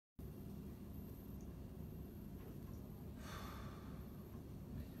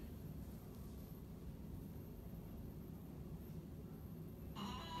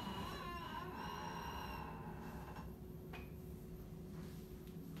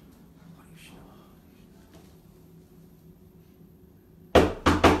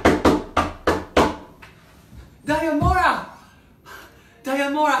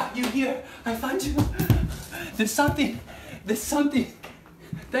Dayanmora, you here? I found you. There's something.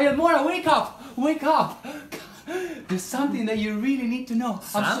 Dayanmora, wake up! Wake up! There's something that you really need to know.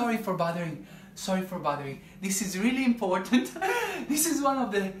 Sam? I'm sorry for bothering. Sorry for bothering. This is really important. This is one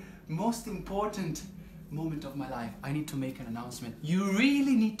of the most important moments of my life. I need to make an announcement. You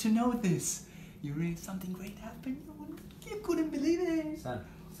really need to know this. Something great happened. You couldn't believe it. Son,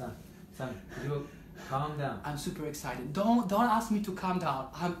 you calm down. I'm super excited. Don't ask me to calm down.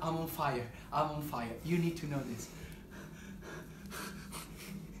 I'm on fire. I'm on fire. You need to know this.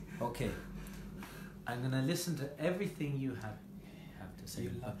 Okay. I'm gonna listen to everything you have to say.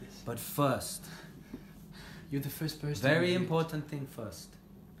 You love this. But first, You're the first person. very important thing first.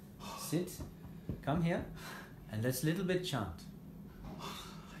 Sit, come here, and let's little bit chant.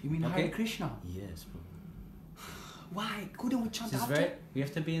 You mean Okay. Hare Krishna? Yes, bro. Why? Couldn't we chant This is after? we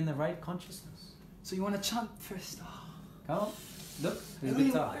have to be in the right consciousness. So you want to chant first? Come on, look, I there's really,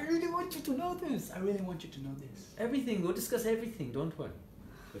 guitar. I really want you to know this. I really want you to know this. Everything, we'll discuss everything, don't worry.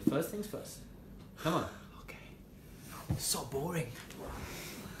 But first things first. Come on. Okay. So boring.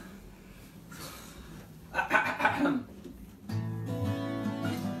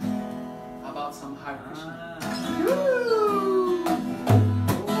 How about some Hare Krishna? I love this.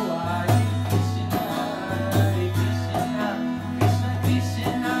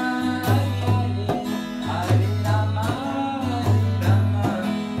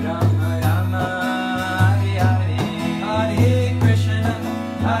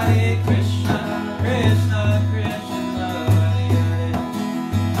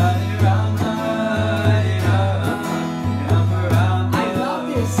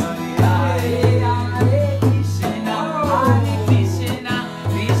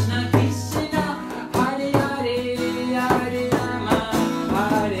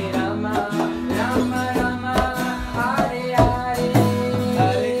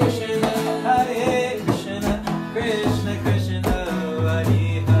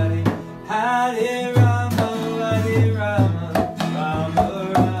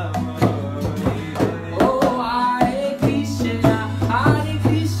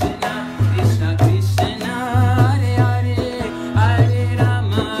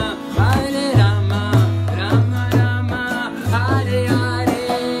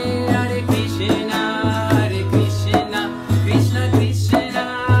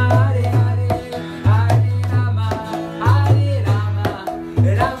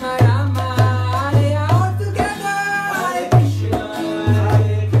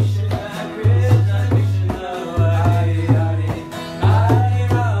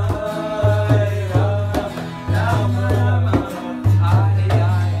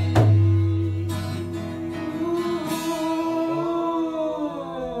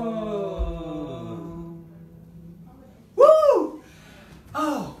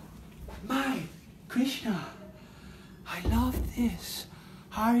 Krishna, I love this.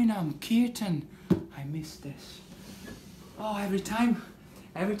 Harinam, Kirtan, I miss this. Oh, every time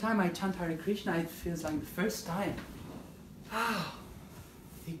I chant Hare Krishna, it feels like the first time. Ah,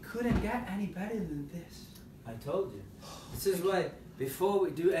 it couldn't get any better than this. I told you. This is why before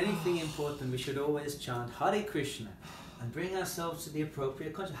we do anything important, we should always chant Hare Krishna and bring ourselves to the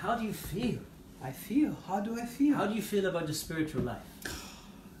appropriate consciousness. How do you feel? How do I feel? How do you feel about your spiritual life?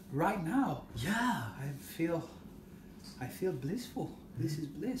 Right now, Yeah. I feel blissful. This is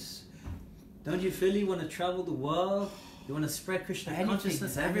bliss. Don't you feel you want to travel the world? You want to spread Krishna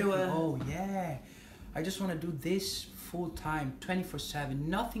consciousness everywhere? Oh yeah. I just want to do this full time, 24/7.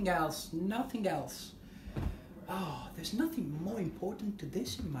 Nothing else. Nothing else. Oh, there's nothing more important to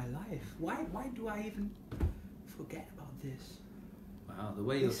this in my life. Why do I even forget about this? Wow, the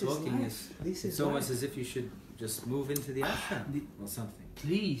way you're This is talking life. This it's is almost life. as if you should just move into the ashram or something.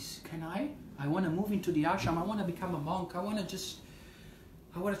 Please, can I? I want to move into the ashram. I want to become a monk. I want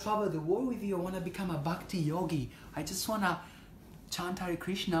to travel the world with you. I want to become a bhakti yogi. I just want to chant Hare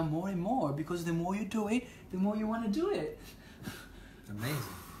Krishna more and more, because the more you do it, the more you want to do it. Amazing.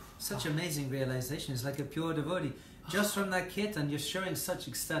 Such amazing realization. It's like a pure devotee. Just from that kirtan, you're showing such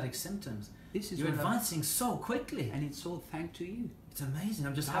ecstatic symptoms. This is You're what I'm- advancing so quickly. and it's all thanks to you. It's amazing.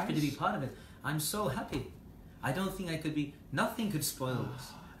 I'm just happy to be Guys. part of it. I'm so happy. I don't think I could be... Nothing could spoil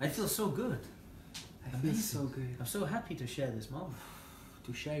this. I feel so good. I feel Amazing. so good I'm so happy to share this moment.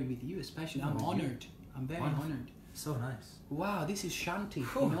 to share it with you, especially. No, I'm with you. honored. I'm very Wonderful. honored. So nice. Wow, this is Shanti.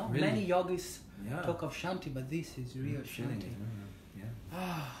 Oh, You know, really? many yogis Yeah. talk of Shanti, but this is real Feeling Shanti. it. Yeah.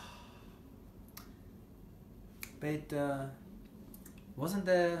 Ah, But wasn't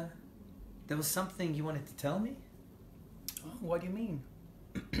there... There was something you wanted to tell me? oh, what do you mean?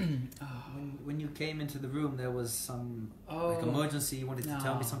 When you came into the room, there was some Oh, emergency. You wanted to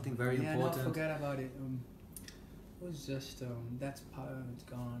tell me something very important. No, forget about it. It was just that's part it's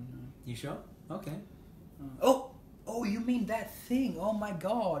gone. You sure? Okay. Oh, you mean that thing? Oh my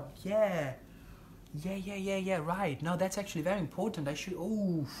God, yeah. Right. No, that's actually very important. I should.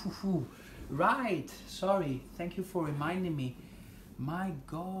 Right. Sorry. Thank you for reminding me. My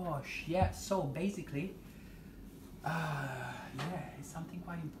gosh. Yeah. So basically, it's something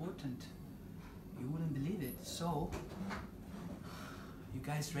quite important. You wouldn't believe it. So, you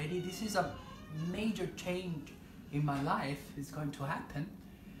guys ready? This is a major change in my life. It's going to happen.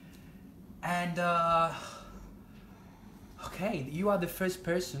 And okay, you are the first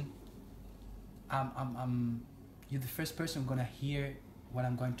person. You're the first person gonna hear what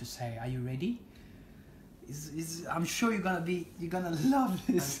I'm going to say. Are you ready? I'm sure you're gonna love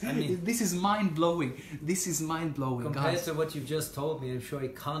this. I mean, this is mind blowing. This is mind blowing. Compared guys. to what you've just told me, I'm sure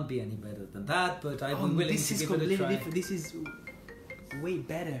it can't be any better than that. But I'm willing this to is give it a completely try. different. This is way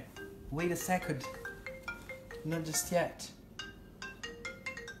better. Wait a second. Not just yet.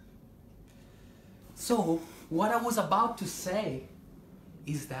 So, what I was about to say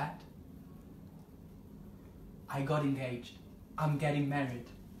is that I got engaged. I'm getting married.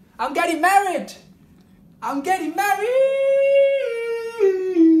 I'm getting married! I'm getting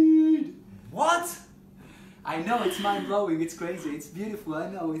married! What? I know, it's mind-blowing, it's crazy, it's beautiful, I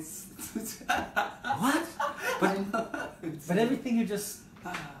know, it's... What? But everything you just...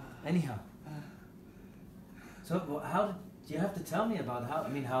 Anyhow. So how did you have to tell me about how? I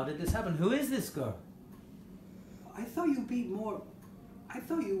mean, how did this happen? Who is this girl? I thought you'd be more... I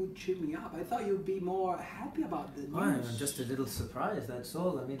thought you would cheer me up. I thought you'd be more happy about the news. I'm just a little surprised, that's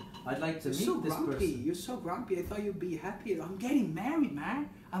all. I mean, I'd like to meet this grumpy. person. You're so grumpy. I thought you'd be happy. I'm getting married, man.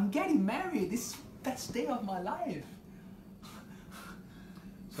 I'm getting married. This is the best day of my life.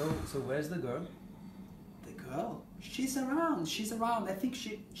 So where's the girl? The girl? She's around. She's around. I think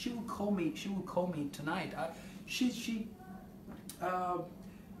she will call me. She will call me tonight. I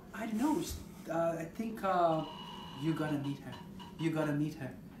don't know. I think you're gonna meet her. You gotta meet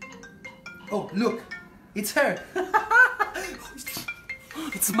her. Oh, look! It's her!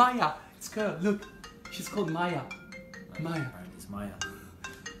 It's Maya! It's girl, look! She's called Maya. Maya. It's Maya.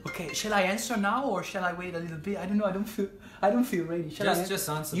 Okay, shall I answer now or shall I wait a little bit? I don't know, I don't feel ready. Shall I just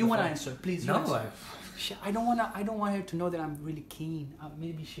answer. You wanna answer, please. No, answer. I don't want her to know that I'm really keen.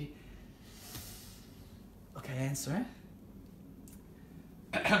 Maybe she... Okay, answer.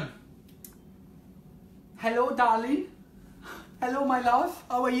 Hello, darling. Hello, my love.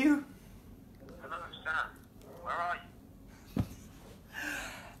 How are you? Hello, Sam. Where are you?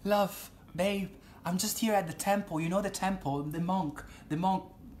 Love, babe, I'm just here at the temple. You know the temple, the monk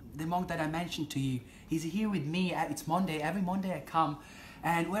that I mentioned to you. He's here with me. It's Monday. Every Monday I come.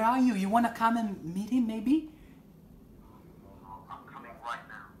 And where are you? You want to come and meet him, maybe? I'm coming right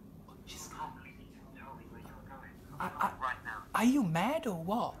now. She's I can't believe you didn't tell me where you were going. I- I'm right now. Are you mad or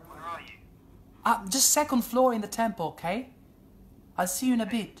what? Where are you? Just second floor in the temple, okay? I'll see you in a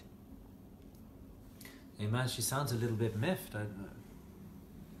bit. Hey man, she sounds a little bit miffed. I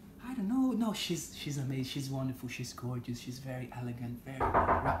don't know. No, she's amazing. She's wonderful. She's gorgeous. She's very elegant. Very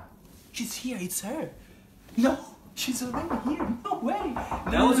right. She's here. It's her. No, she's already here. No way.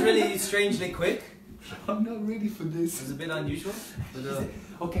 That was really strangely quick. I'm not ready for this. It was a bit unusual. But,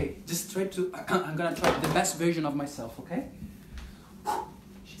 Okay, just try to. I'm gonna try the best version of myself. Okay.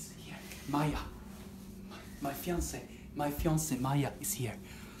 She's here. Maya, my fiance. My fiance Maya is here.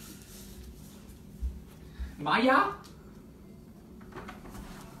 Maya?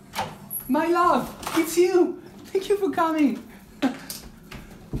 My love, it's you. Thank you for coming.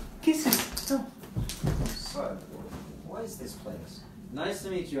 Kisses. No. So, what is this place? nice to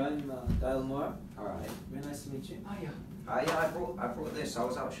meet you. I'm Dial Moore. Alright. Very nice to meet you. Maya. Yeah, I brought this. I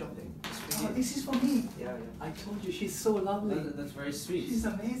was out shopping. It's for Oh, you. this is for me. Yeah. I told you, she's so lovely. That's very sweet. She's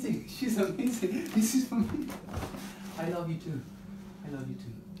amazing. She's amazing. This is for me. I love you too. I love you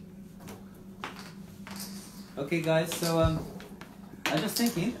too. Okay, guys. So I was just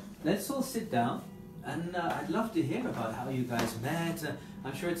thinking, let's all sit down, and I'd love to hear about how you guys met.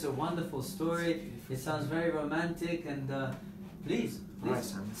 I'm sure it's a wonderful story. It sounds very romantic, and please, Alright,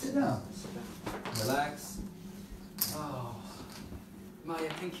 Sam. sit down. Relax. Oh, Maya,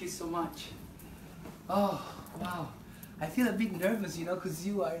 thank you so much. Oh, wow. I feel a bit nervous, because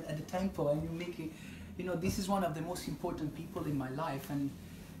you are at the temple and you're making, this is one of the most important people in my life, and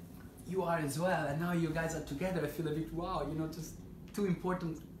you are as well. And now you guys are together. I feel a bit wow, just two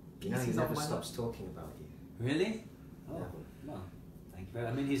important He pieces of never my life. stops talking about you. Really? Oh, Yeah. well, thank you very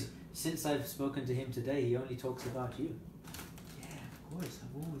much. I mean, since I've spoken to him today, he only talks about you. Yeah. course.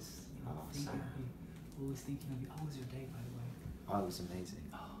 I've always thinking Sam. of you. Always thinking of you. How was your day, by the way? Oh, it was amazing.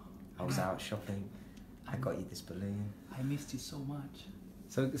 Oh, I was out shopping. I got you this balloon. I missed you so much.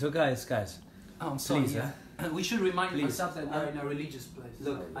 So guys, Oh, I'm sorry. Please, Yeah. We should remind Please. ourselves that we're in a religious place.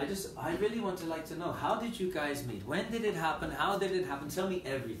 look, I really want to like to know, how did you guys meet? When did it happen? How did it happen? Tell me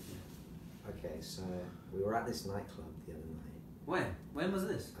everything. Okay, so we were at this nightclub the other night. When? When was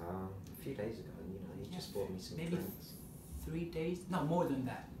this? A few days ago, and you Yeah, just bought me some maybe drinks. 3 days? No, more than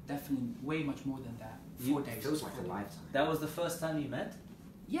that. Definitely way much more than that. 4 days. Feels like a lifetime. That was the first time you met?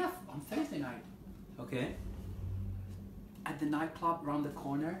 Yeah, on Thursday night. Okay. At the nightclub around the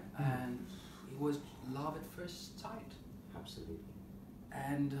corner, and it was love at first sight. Absolutely.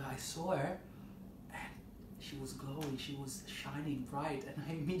 And I saw her, and she was glowing, she was shining bright, and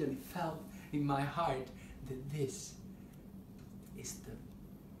I immediately felt in my heart that this is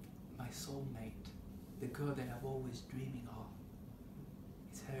my soulmate, the girl that I've always dreaming of.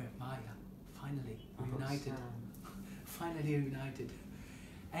 It's her, Maya, finally reunited. Finally reunited.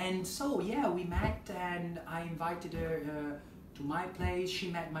 And so, yeah, we met, and I invited her to my place. She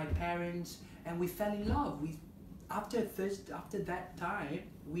met my parents, and we fell in love. After that time,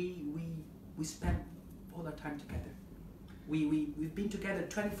 we spent all our time together. We've been together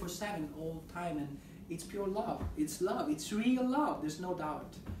 24/7 all the time, and it's pure love. It's love. It's real love. There's no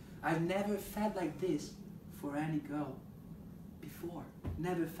doubt. I've never felt like this for any girl before.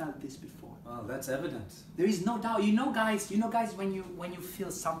 Never felt this before. Well, that's evidence. There is no doubt. You know, guys, when you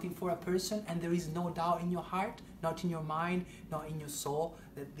feel something for a person, and there is no doubt in your heart, not in your mind, not in your soul,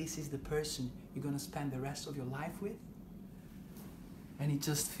 that this is the person you're gonna spend the rest of your life with. And it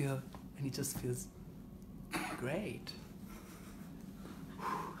just feels great.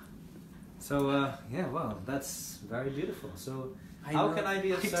 So, yeah, well, that's very beautiful. So, I how know. can I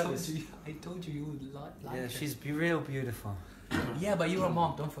be of service? I told you would like Yeah, her. she's real beautiful. Yeah, but you're a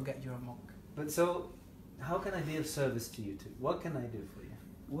monk. Don't forget you're a monk. But so, how can I be of service to you two? What can I do for you?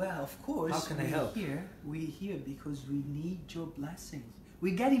 Well, of course. How can I help? We're here because we need your blessings.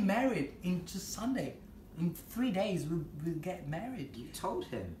 We're getting married in just Sunday. In 3 days, we'll get married. You told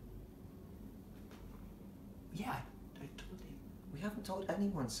him. Yeah, I told him. We haven't told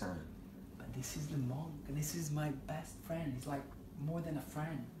anyone, Sam. But this is the monk. This is my best friend. He's like more than a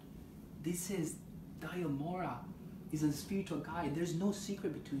friend. This is Dayomora. He's a spiritual guy. There's no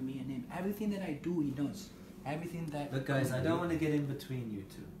secret between me and him. Everything that I do, he knows. Everything that... Look, guys, I don't want to get in between you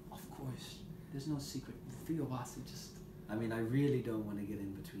two. Of course. There's no secret. The three of us are just... I mean, I really don't want to get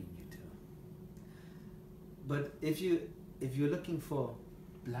in between you two. But if you're looking for...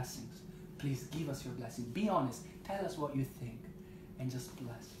 blessings. Please give us your blessing. Be honest. Tell us what you think. And just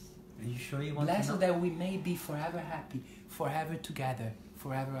bless us. Are you sure you want Bless to us know? that we may be forever happy, forever together,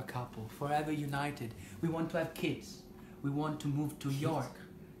 forever a couple, forever united. We want to have kids. We want to move to Kids? York.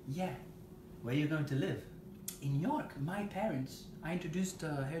 Yeah, Where are you going to live? in York. My parents. I introduced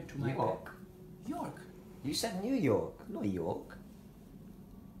her to my York? York. You said New York, not York.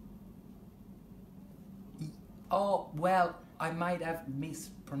 Oh well, I might have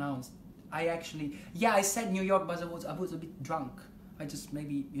mispronounced. I said New York, but I was a bit drunk. I just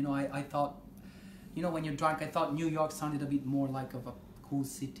maybe I thought, when you're drunk, I thought New York sounded a bit more like of a cool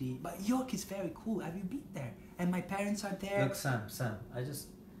city. But York is very cool. Have you been there? And my parents are there. Look, Sam,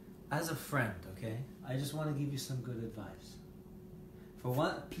 as a friend, okay, I just want to give you some good advice. For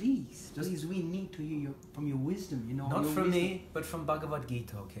one, Please, we need to hear from your wisdom. not your from wisdom. me, but from Bhagavad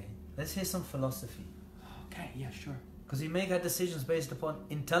Gita, okay? Let's hear some philosophy. Okay, yeah, sure. Because we make our decisions based upon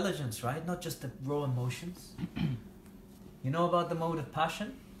intelligence, right? Not just the raw emotions. You know about the mode of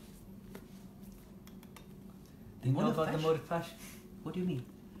passion? Do you The know mode of about the passion? mode of passion? What do you mean?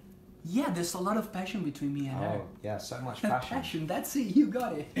 Yeah, there's a lot of passion between me and her. Oh, yeah, so much passion. Passion, that's it, you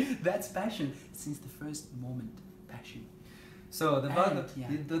got it. That's passion. Since the first moment, passion. So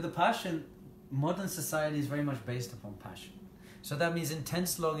And, the passion, modern society is very much based upon passion. So that means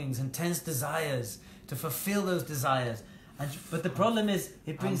intense longings, intense desires, to fulfill those desires. But the problem is,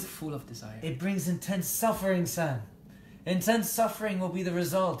 I'm full of desire. it brings intense suffering, Sam. Intense suffering will be the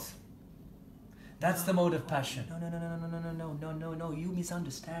result. That's the mode of passion. No, you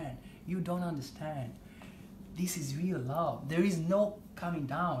misunderstand. You don't understand. This is real love. There is no coming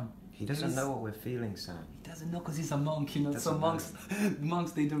down. He doesn't know what we're feeling, Sam. He doesn't know because he's a monk, So Doesn't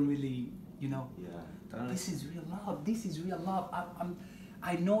monks, they don't really, Yeah. This is real love. This is real love.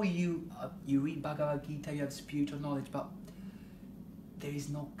 I know you read Bhagavad Gita, you have spiritual knowledge, but there is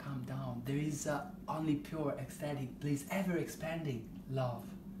no calm down. There is only pure, ecstatic bliss, ever expanding love.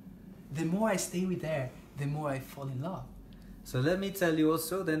 The more I stay with her, the more I fall in love. So let me tell you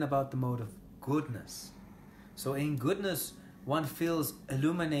also then about the mode of goodness. So in goodness, one feels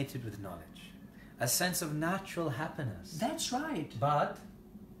illuminated with knowledge, a sense of natural happiness. That's right. But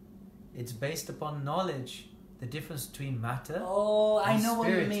it's based upon knowledge, the difference between matter. Oh, I and know what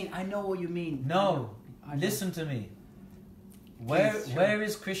you spirit. mean. I know what you mean. No, I know. listen to me. Please, sure. Where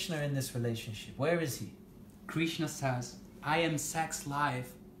is Krishna in this relationship? Where is he? Krishna says, I am sex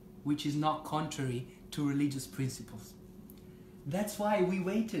life, which is not contrary to religious principles. That's why we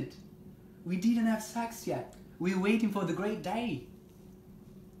waited. We didn't have sex yet. We're waiting for the great day.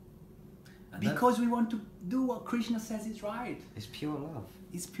 And Because we want to do what Krishna says is right. It's pure love.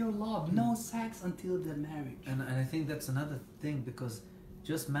 It's pure love. No sex until the marriage. And I think that's another thing, because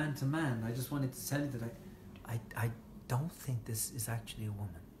just man to man, I just wanted to tell you that I don't think this is actually a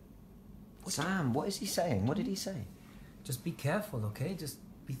woman. Sam, what is he saying? What did he say? Just be careful, okay? Just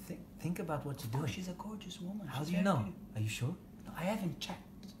think about what you're Oh, doing. she's a gorgeous woman. How She's do you very know? beautiful. Are you sure? No, I haven't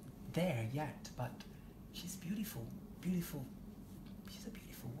checked there yet, but she's beautiful. Beautiful. She's a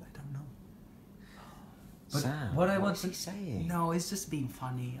beautiful woman. I don't know. But Sam, what I what want is to he saying? No, it's just being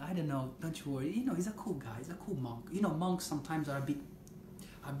funny. I don't know. Don't you worry. You know, he's a cool guy. He's a cool monk. You know, monks sometimes are a bit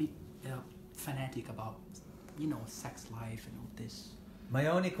fanatic about, you know, sex life and all this. My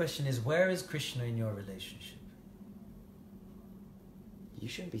only question is, where is Krishna in your relationship? You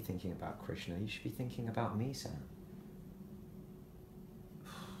shouldn't be thinking about Krishna. You should be thinking about me, Sam.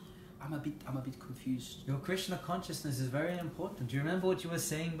 I'm a bit confused. Your Krishna consciousness is very important. Do you remember what you were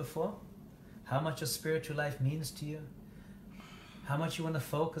saying before? How much a spiritual life means to you? How much you want to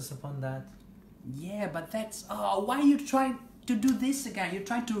focus upon that? Yeah, but that's... Oh, why are you trying to do this again? You're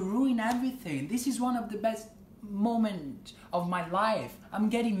trying to ruin everything. This is one of the best moments of my life. I'm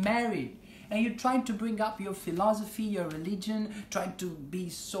getting married. And you're trying to bring up your philosophy, your religion, trying to be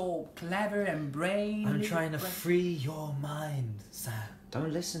so clever and brave. I'm trying to free your mind, Sam.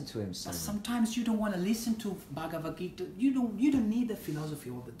 Don't listen to him, Sam. But sometimes you don't want to listen to Bhagavad Gita. You don't need the philosophy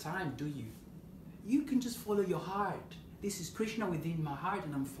all the time, do you? You can just follow your heart. This is Krishna within my heart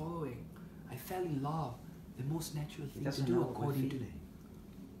and I'm following. I fell in love. The most natural He thing to doesn't do know what we're according to... feeling.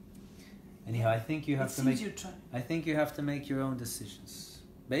 Anyhow, I think you have It to make. seems you're trying... I think you have to make your own decisions.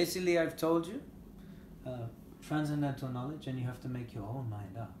 Basically, I've told you, transcendental knowledge, and you have to make your own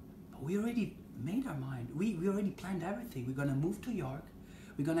mind up. But we already made our mind. We already planned everything. We're going to move to York.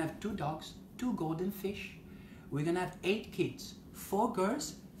 We're going to have 2 dogs, 2 golden fish. We're going to have 8 kids, 4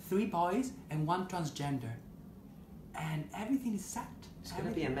 girls, 3 boys, and 1 transgender. And everything is set. It's going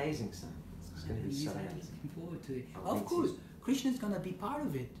to be amazing, Sam. It's going to be so I'm amazing. looking forward to it. I'll Of meet course, you. Krishna's going to be part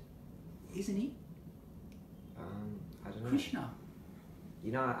of it. Isn't he? I don't know. Krishna.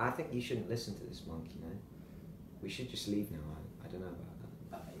 You know, I think you shouldn't listen to this monk, you know. We should just leave now. I don't know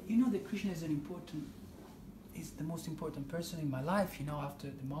about that. You know that Krishna is is the most important person in my life, you know, after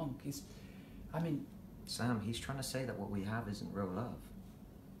the monk. Sam, he's trying to say that what we have isn't real love.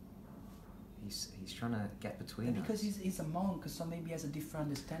 He's trying to get between because us. he's a monk, so maybe he has a different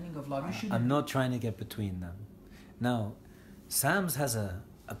understanding of love. You should. I'm not trying to get between them. Now, Sam's has a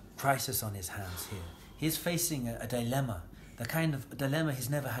crisis on his hands here. He's facing a dilemma, the kind of dilemma he's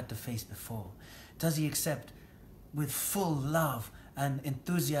never had to face before. Does he accept with full love and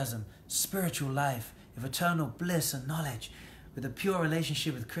enthusiasm spiritual life of eternal bliss and knowledge with a pure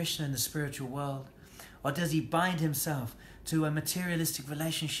relationship with Krishna in the spiritual world? Or does he bind himself to a materialistic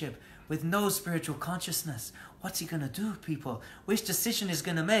relationship with no spiritual consciousness? What's he going to do, people? Which decision is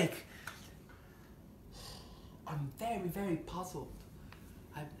going to make? I'm very, very puzzled.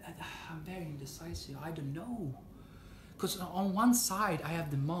 I'm very indecisive. I don't know. Because on one side, I have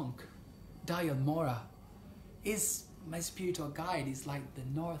the monk, Dayal Mora. Is my spiritual guide. Is like the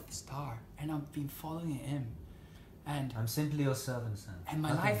North Star. And I've been following him. And I'm simply your servant, Sam. my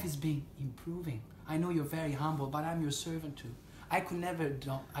Nothing life more. is being improving. I know you're very humble, but I'm your servant too. I could never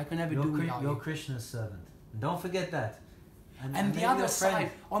do without You're you. Krishna's servant. Don't forget that. And maybe the other your friend.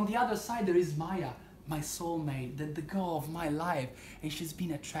 side, on the other side, there is Maya, my soulmate, the girl of my life, and she's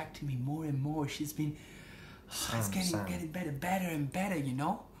been attracting me more and more. She's been, it's Sam. getting better and better, you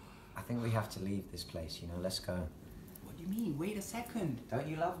know. I think we have to leave this place, you know. Let's go. What do you mean? Wait a second. Don't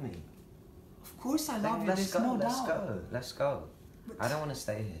you love me? Of course I Then love you. let's There's go. no Let's doubt. go. Let's go. But- I don't want to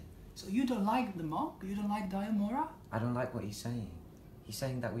stay here. So you don't like the monk? You don't like Dayamora? I don't like what he's saying. He's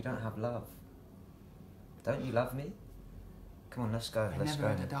saying that we don't have love. Don't you love me? Come on, let's go. I Let's never go.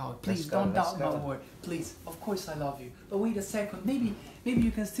 had a doubt. Let's Please go, don't let's doubt my go. word. Please, of course I love you. But wait a second. Maybe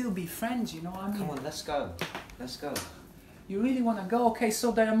you can still be friends. You know, I mean, Come on, let's go. Let's go. you really want to go? Okay,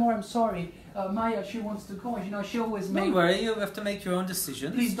 so Dayamora, I'm sorry. Maya, she wants to go. You know, she always Don't makes. worry, you have to make your own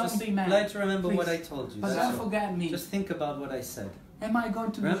decisions. Please don't Just be mad. Try to remember Please. what I told you. But That's don't all. forget me. Just think about what I said. Am I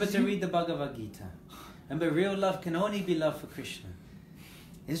going to Remember to museum? read the Bhagavad Gita. but real love can only be love for Krishna.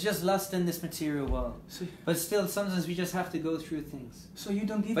 It's just lust in this material world. So, But still, sometimes we just have to go through things. so you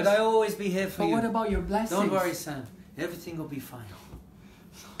don't give But us... I'll always be here for But you. what about your blessings? Don't worry, Sam. Everything will be fine.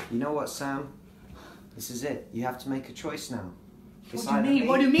 You know what, Sam? This is it. You have to make a choice now. What It's do you either mean? me-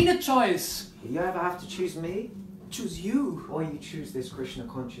 What do you mean a choice? You either have to choose me, Choose you. or you choose this Krishna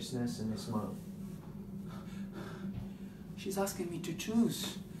consciousness and this mode. She's asking me to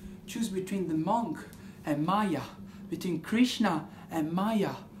choose. Choose between the monk and Maya. Between Krishna and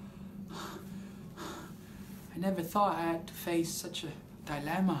Maya. I never thought I had to face such a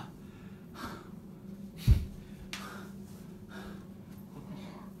dilemma.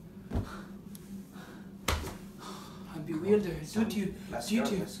 I'm bewildered. Let's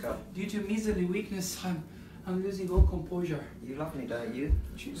go. Due to miserly weakness, I'm losing all composure. You love me, don't you?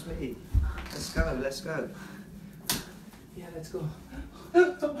 Choose me. Let's go. Yeah, let's go.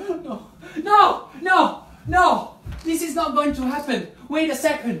 No! This is not going to happen. Wait a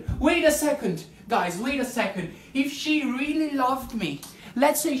second. Guys, wait a second. If she really loved me,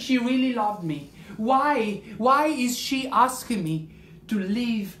 let's say she really loved me, why is she asking me to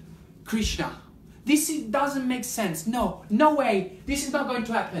leave Krishna? Doesn't make sense. No way. This is not going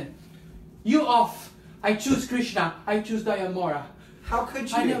to happen. You off. I choose Krishna. I choose Dayamora. How could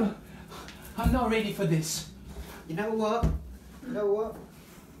you? I'm not ready for this. You know what?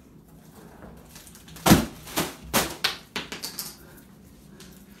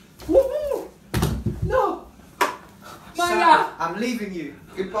 Woohoo! No! Maya! Sam, I'm leaving you.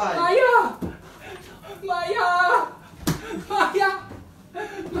 Goodbye. Maya!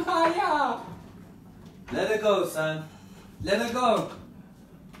 Let her go, Sam. Let her go.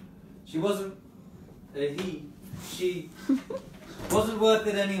 She wasn't... She wasn't worth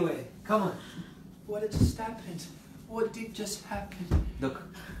it anyway. Come on. What just happened? What did just happen?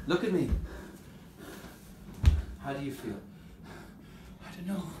 Look at me. How do you feel? I don't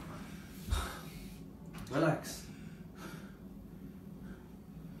know. Relax.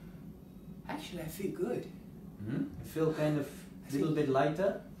 Actually, I feel good. You feel kind of a little bit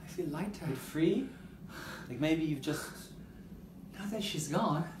lighter, I feel lighter. a bit free. Like maybe you've just... Now that she's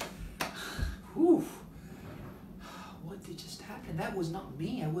gone, whew, what did just happen? That was not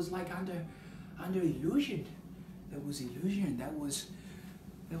me. I was like under illusion. That was illusion. That was,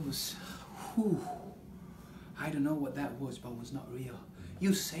 whew. I don't know what that was, but it was not real.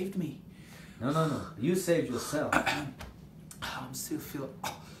 You saved me. No. You saved yourself. I'm still feel.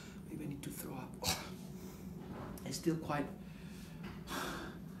 Maybe I need to throw up. It's still quite.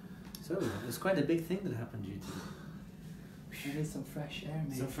 So, it's quite a big thing that happened to you today. I need some fresh air,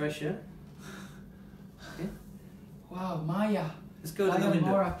 maybe. Some fresh air? Okay. Wow, Maya. Let's go to the window.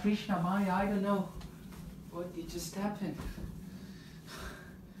 Mora, Krishna, Maya. I don't know what did just happen.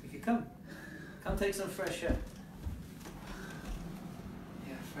 Okay, come. Come take some fresh air.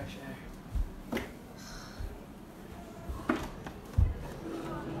 Yeah, fresh air.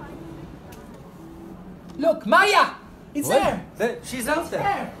 Look, Maya! It's What? there! She's out there.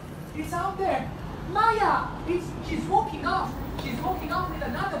 There! It's out there! Maya! She's walking off! She's walking off with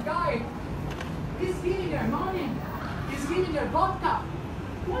another guy! He's giving her money! He's giving her vodka!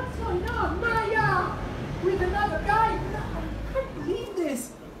 What's going on? Maya! With another guy! No, I can't believe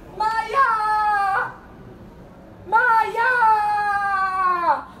this! Maya! Maya!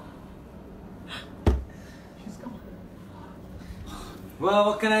 She's gone. Well,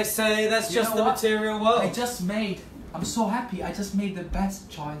 what can I say? That's You just know the what? material world. I'm so happy, I just made the best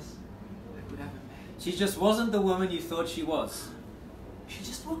choice I could ever make. She just wasn't the woman you thought she was. She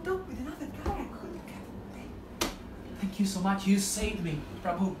just walked up with another guy. I couldn't get it. Thank you so much. You saved me.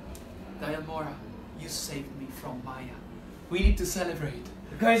 Prabhu, Dayamora, you saved me from Maya. We need to celebrate.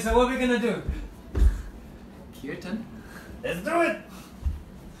 Okay, so what are we gonna do? Kirtan? Let's do it!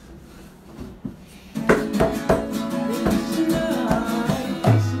 Hare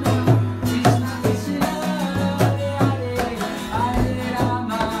Krishna, Krishna Krishna, Hare Hare, Hare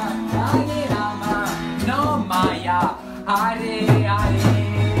Rama, Hare Rama,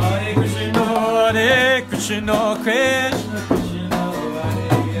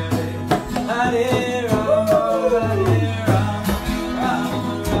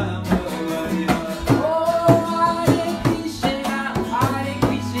 Rama Rama, Hare Hare. Oh, Hare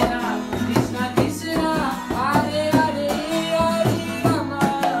Krishna, Krishna Krishna, Hare Hare,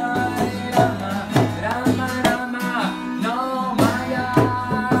 Hare Rama, Rama Rama, no Maya.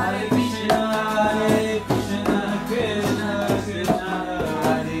 Hare Krishna, Krishna Krishna,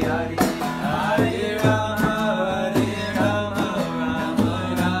 Hare Hare, Hare Rama, Hare Rama,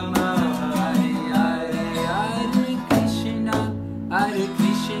 Rama Rama, Hare Hare. Hare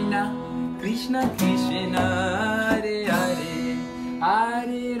Krishna, Krishna Krishna Hare Hare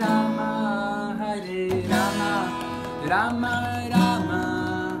Hare Rama Hare Rama Rama Rama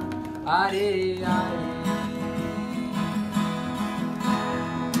Hare Hare.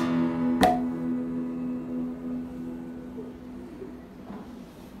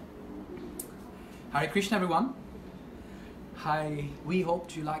 Hare Krishna, everyone. Hi, we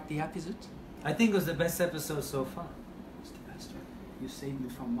hoped you liked the episode. I think it was the best episode so far. It's the best one. You saved me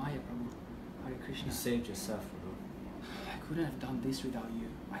from Maya, Prabhu. Hare Krishna. You saved yourself, bro. I couldn't have done this without you.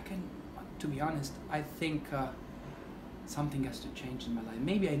 To be honest, I think something has to change in my life.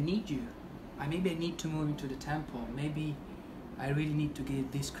 Maybe I need you. Maybe I need to move into the temple. Maybe I really need to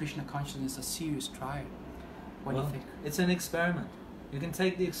give this Krishna consciousness a serious try. What do you think? It's an experiment. You can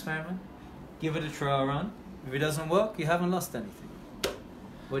take the experiment, give it a trial run. If it doesn't work, you haven't lost anything.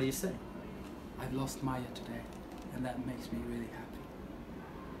 What do you say? I've lost Maya today, and that makes me really happy.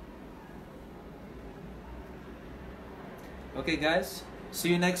 Okay, guys. See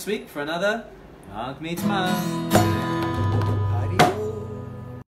you next week for another Mark Meets Man.